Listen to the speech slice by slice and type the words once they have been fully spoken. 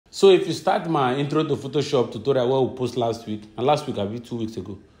So if you start my intro to Photoshop tutorial where we post last week, and last week I be 2 weeks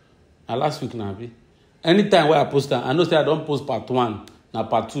ago, and last week now be. Anytime where I post I know say I don't post part 1, now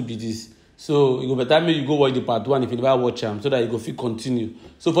part 2 be this. So you go better me you go watch the part 1 if you never watch them, so that you go fit continue.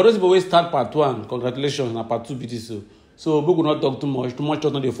 So for those people who start part 1, congratulations, now part 2 be this. So we will not talk too much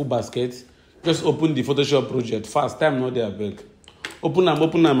not the full basket. Just open the Photoshop project fast. Time not there, beg. Open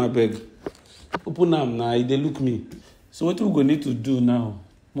them, I beg. Open them now, they look me. So what we going to need to do now?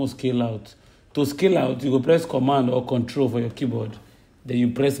 More scale out. To scale out, you go press Command or Control for your keyboard. Then you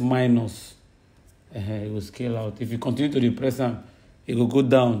press minus. It will scale out. If you continue to depress them, it will go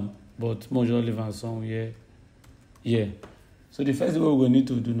down. But more just leave and somewhere. Yeah. So the first thing we're going to need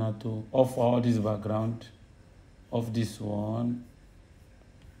to do now to off all this background. Off this one.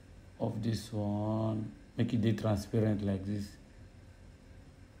 Off this one. Make it transparent like this.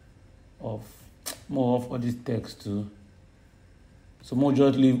 Off. More off all this text too. So more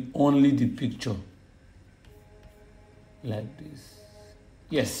just leave only the picture. Like this.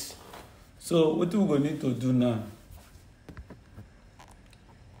 Yes. So what we're going to need to do now?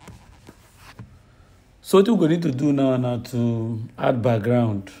 So what we're going to need to do now to add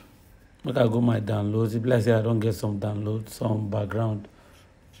background. Make I go my downloads. If let's say I don't get some downloads, some background.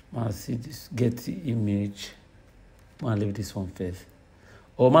 I see this, get the image. I'll leave this one first.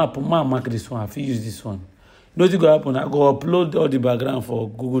 Or my mark this one. I feel use this one. You know what's going to happen? I go upload all the background for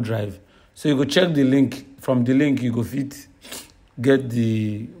Google Drive. So you go check the link. From the link, you go fit get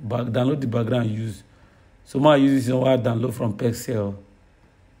the download the background use. So I use this one I download from Pexel.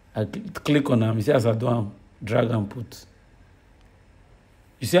 I click on them. You see as I do them, drag and put.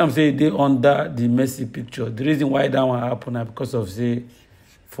 You see I'm saying they under the messy picture. The reason why that one happen is because of say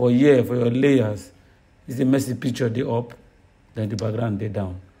for your layers, it's a messy picture they up, then the background they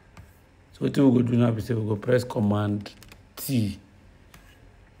down. So what we go do now is we go press Command T.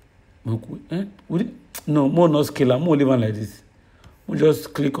 No, more not scale, more leave like this. We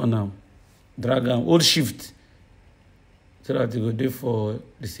just click on them, drag and hold Shift, so that you go there for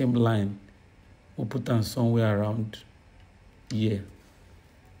the same line. We'll put them somewhere around here.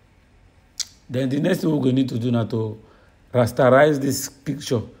 Then the next thing we're going to need to do now to rasterize this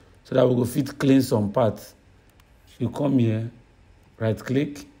picture so that we go fit clean some parts. You come here, right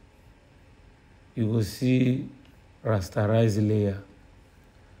click, you will see rasterize layer.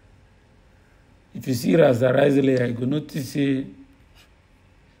 If you see rasterize layer, you go notice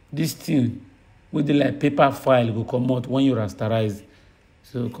this thing with the like paper file will come out when you rasterize.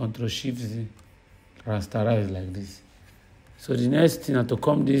 So Ctrl Shift Z, rasterize like this. So the next thing to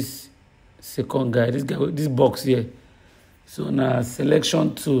come this second guy, this box here. So now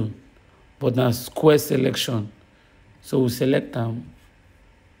selection tool, but now square selection. So we select them,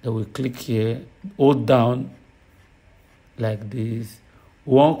 then we click here, hold down like this.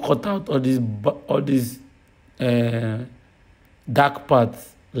 We want cut out all these dark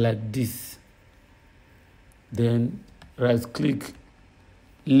parts like this. Then right click,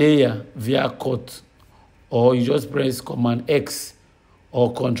 layer via cut, or you just press Command X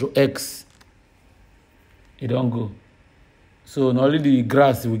or Control X. It don't go. So not only the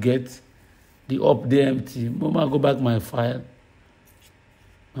grass we get, the up there empty. Moment I go back my file.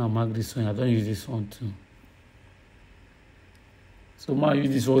 I'll mark this one. I don't use this one too. So now I use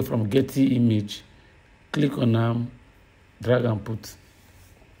this one from Getty image. Click on them, drag and put.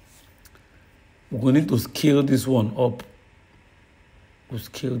 We're going to need to scale this one up. We'll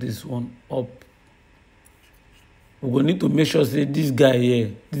scale this one up. We're going to need to make sure that this guy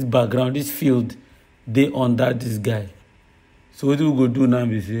here, this background, this field, they under this guy. So what we go do now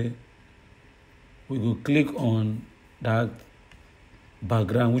is we go click on that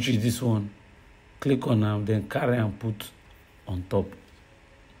background, which is this one. Click on them, then carry and put on top.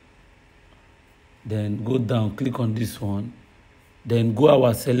 Then go down, click on this one. Then go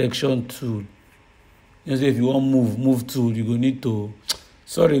our selection tool. You know, if you want move tool, you go need to,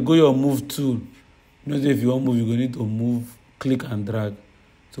 go your move tool. You know, if you want move, you go need to move, click and drag.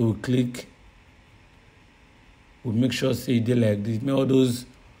 So we click. We make sure say they like this. Make all those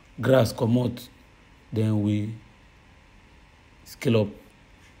grass come out. Then we scale up.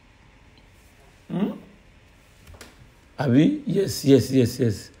 Abi? Yes.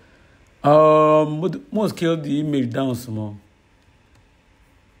 But more scale the image down small.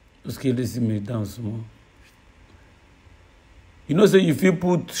 Scale this image down small. You know, say if you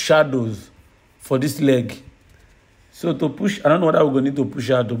put shadows for this leg. So to push, I don't know whether we're going to need to push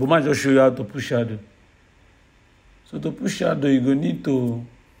shadow, but I just show you how to push shadow. So to push shadow, you're going to need to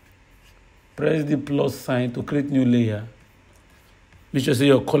press the plus sign to create new layer. Make sure say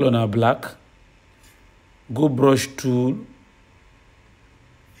your color now black. Go brush tool.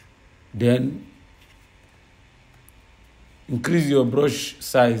 Then increase your brush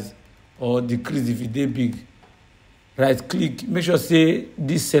size or decrease if it dey big. Right click, make sure say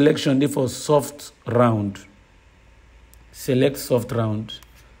this selection dey for soft round. Select soft round.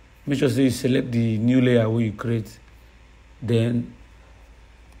 Make sure say you select the new layer wey you create. Then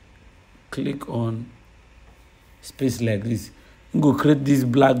click on space like this. You go create this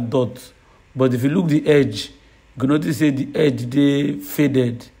black dot. But if you look the edge, you go notice say the edge dey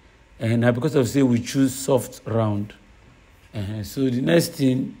faded. And because of say we choose soft round. So the next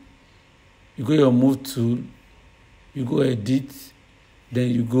thing, you go your move tool, you go edit, then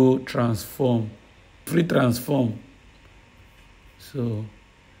you go transform, pre-transform. So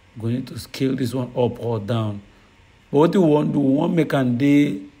we need to scale this one up or down. But what you want to do, we want make am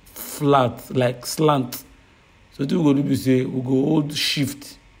dey flat, like slant. So what we go do be say we go hold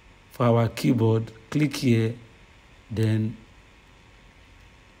shift for our keyboard, click here, then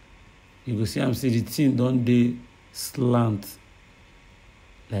you go see am say the thing don dey slant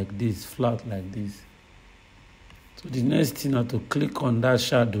like this, flat like this. So the next thing na to click on that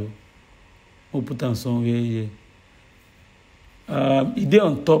shadow. We'll put am somewhere here. E dey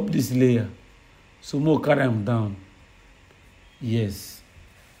on top this layer, so we'll carry am down. Yes,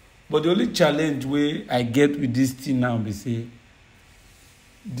 but the only challenge wey I get with this thing now be say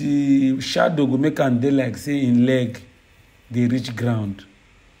the shadow go make am dey like say in leg dey reach ground,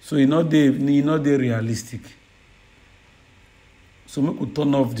 so e no dey realistic. So make we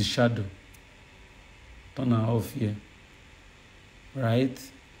turn off the shadow. Turn am off here,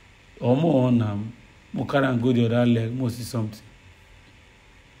 right? Or more on am, we'll carry am go the other leg, we'll see something.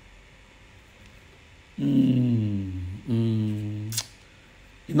 E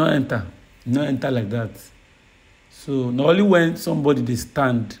no enter like that. So not only when somebody dey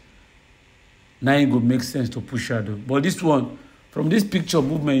stand, now it go make sense to push shadow. But this one, from this picture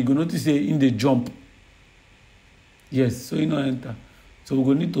movement, you go notice say in the jump. Yes, so e no enter. So we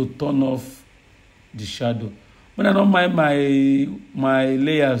go need to turn off the shadow. When I don't mind my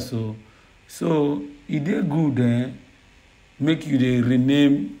layers, so it dey good, make you dey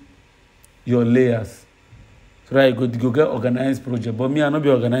rename your layers. So that you go get organized project. But me, I not be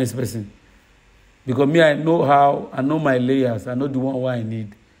organized person. Because me, I know my layers. I know the one what I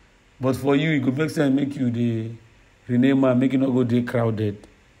need. But for you, it go make sense, make you the rename and make it not go dey crowded.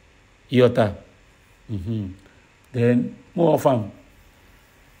 Iota. Then more of them.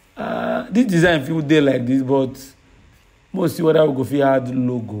 This design feel dey like this, but most see whether we go fit add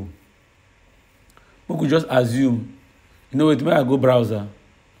logo. We could just assume. You know what? When I go browser,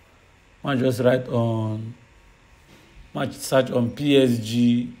 I just search on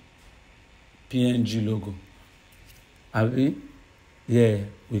PNG logo. Abi? Yeah,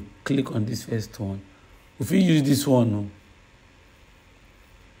 we click on this first one. If we use this one, no.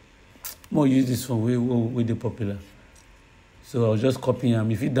 More use this one, we the popular. So I'll just copy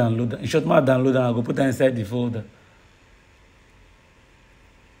them. If you download them, in short, I download them, I'll go put them inside the folder.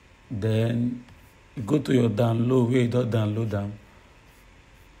 Then you go to your download, where you don't download them.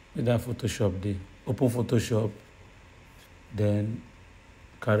 With that Photoshop there. Open Photoshop. Then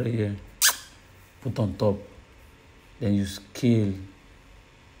carry here. Put on top. Then you scale.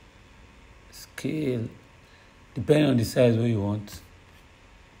 Depending on the size where you want.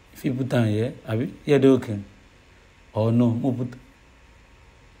 If you put down here, abi, here they okay. Or no, more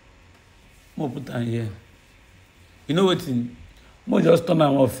put down here. You know what? More just turn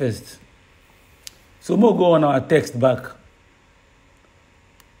them off first. So more go on our text back.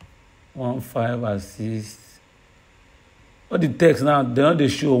 1.5 assist. All the text now, they don't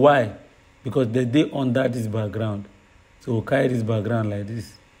show why. Because they under this background. So we'll carry this background like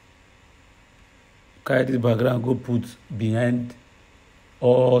this. Carry this background, go put behind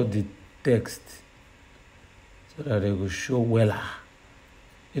all the text. So that they will show well.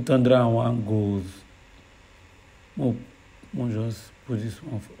 801 goes. More just put this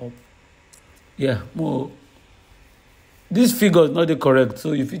one up. Yeah, more. This figure is not the correct.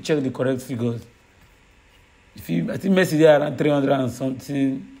 So if you check the correct figures, I think Messi there around 300 and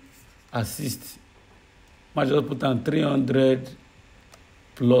something assist. I just put on 300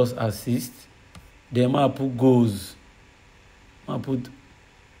 plus assist. Then I put goals. Put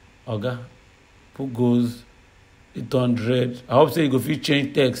goals 800. I hope so you go fit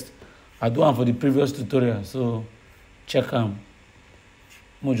change text. I do one for the previous tutorial, so check them.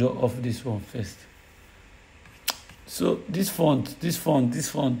 Mojo off this one first. So this font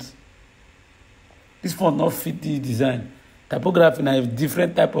not fit the design. Typography now have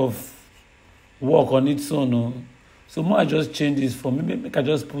different type of work on its own. No? So more I just change this for me. Make I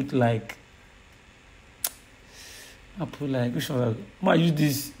just put like I put like which one? I use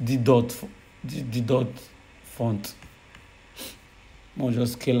this the dot font. I'll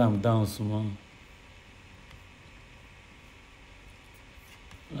just scale them down small.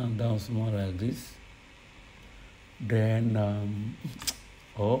 And down small like this. Then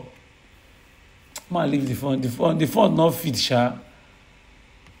I leave the font. The font not fit sha.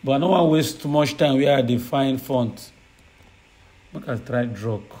 But I don't want to waste too much time where I define font. Look at try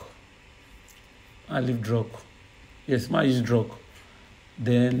drag. I leave drag. Yes, I use drag.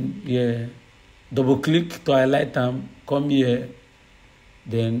 Then double click to highlight them. Come here.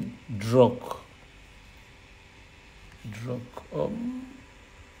 Then drag.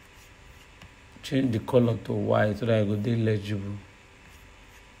 Change the color to white so that I go dey legible.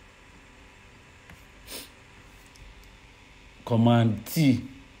 Command T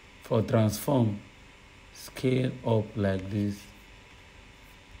for transform. Scale up like this.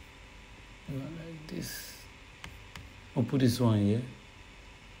 Like this. I'll put this one here.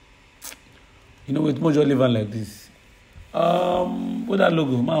 You know, with more just leave it like this. With that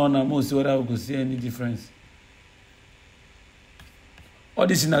logo, my honor, most see whether we could see any difference. All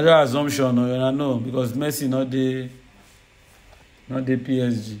this is another assumption, you know, because Messi not the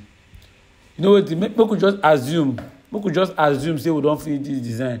PSG. You know what? We could just assume. We could just assume, say we don't finish this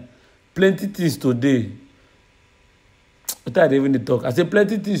design. Plenty things today. Without even the talk, I say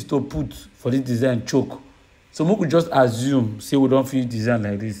plenty things to put for this design choke. So we could just assume, say we don't finish design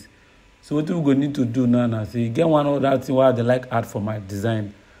like this. So what we going to need to do now? Say get one other thing where they like add for my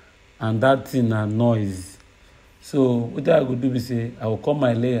design, and that thing are noise. So what I go do is say I will come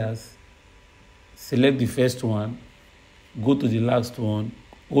my layers, select the first one, go to the last one,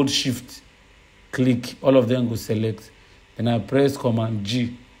 hold shift, click, all of them go select. Then I press Command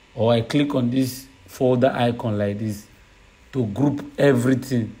G, or I click on this folder icon like this to group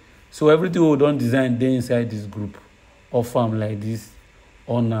everything. So everything we don't design there inside this group, off arm like this,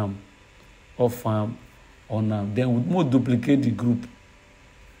 on arm, off arm, on arm. Then we more duplicate the group,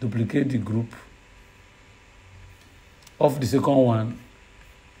 off the second one.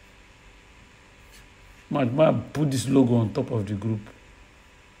 Might put this logo on top of the group.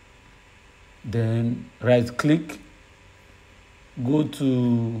 Then right click, go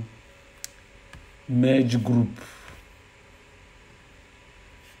to merge group.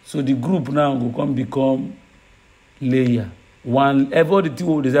 So the group now will come become layer. Every thing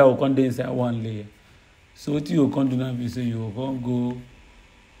we design will come inside one layer. So what you will come do now is say you will come go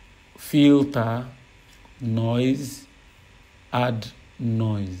filter, noise, add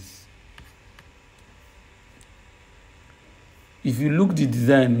noise. If you look the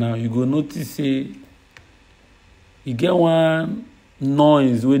design now, you go notice say you get one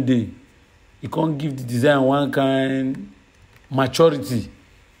noise with there. You can't give the design one kind maturity.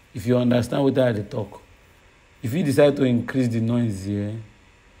 If you understand what I talk. If you decide to increase the noise here,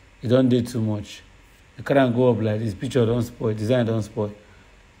 you don't do too much. You can't go up like this. Picture don't spoil, design don't spoil.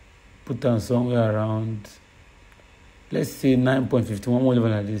 Put down somewhere around, let's say 9.51, more level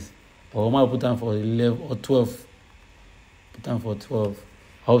like this. Or I might put down for 11 or 12. Put down for 12.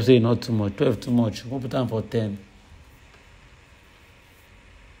 I would say not too much. 12 too much. We'll put down for 10.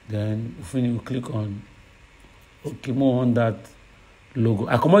 Then if we click on okay, more on that logo.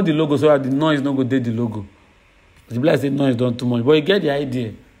 I command the logo so that the noise not go dead the logo. The black say noise don't too much. But you get the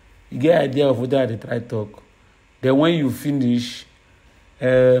idea. You get the idea of what they try talk. Then when you finish,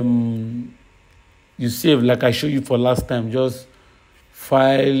 you save like I showed you for last time. Just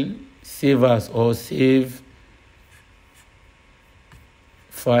file, save as, or save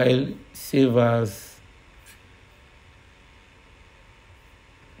file, save as,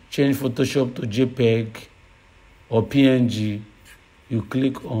 change Photoshop to JPEG or PNG. You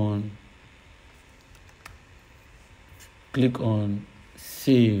click on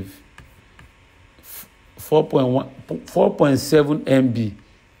save. 4.7 MB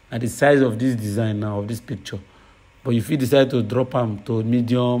and the size of this design now of this picture. But if you decide to drop them to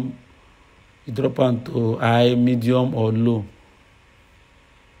medium, you drop them to high, medium, or low.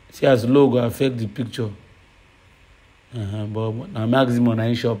 See, as low go affect the picture. But now maximum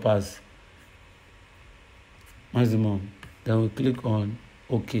I sure pass. Maximum. Then we click on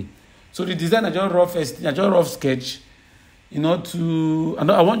OK. So the design I just rough sketch. I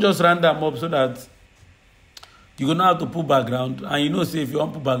want just random up so that you go know how to put background. And you know, say if you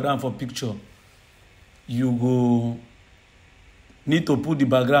want to put background for picture, you go need to put the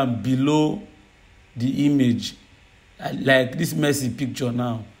background below the image. Like this messy picture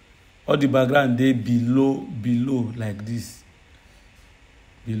now. All the background they below like this.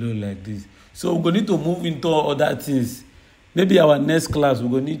 Below like this. So we're going to need to move into other things. Maybe our next class we're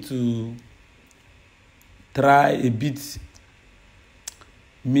going to need to try a bit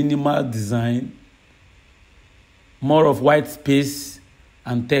minimal design, more of white space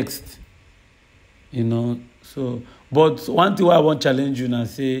and text, So, but one thing I want to challenge you now,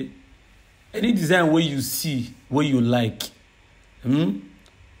 say, any design where you see, where you like,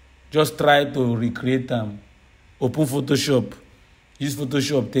 just try to recreate them. Open Photoshop, use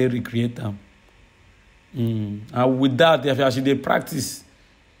Photoshop to recreate them. And with that, if you actually practice,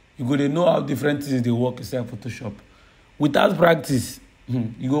 you go to know how different things they work inside Photoshop. Without practice,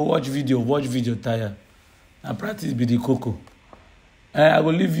 you go watch video tire. And practice be the cocoa. I go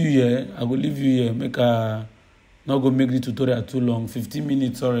leave you here. Make not go make the tutorial too long. 15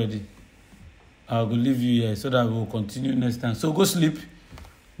 minutes already. I go leave you here so that we will continue next time. So go sleep.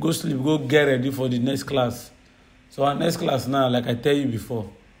 Go get ready for the next class. So our next class now, like I tell you before,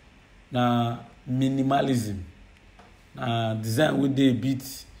 now minimalism. Design with the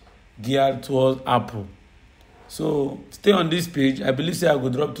bit geared towards Apple. So stay on this page. I believe I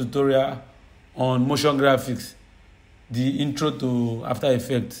will drop tutorial on motion graphics, the intro to After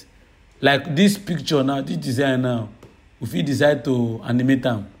Effects. Like this picture now, this design now, if you decide to animate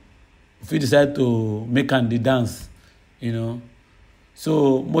them, if you decide to make them the dance,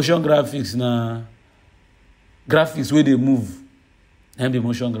 So motion graphics now, graphics where they move, and the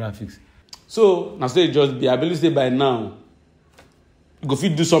motion graphics. So now say just be, I believe say by now, you go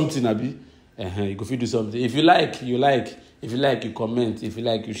fit do something, Abi. You go fit do something. If you like, you like. If you like, you comment. If you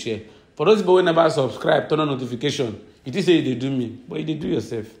like, you share. For those people who never subscribe, turn on notification. It is say they do me, but you do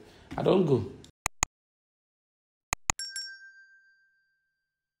yourself. I don't go.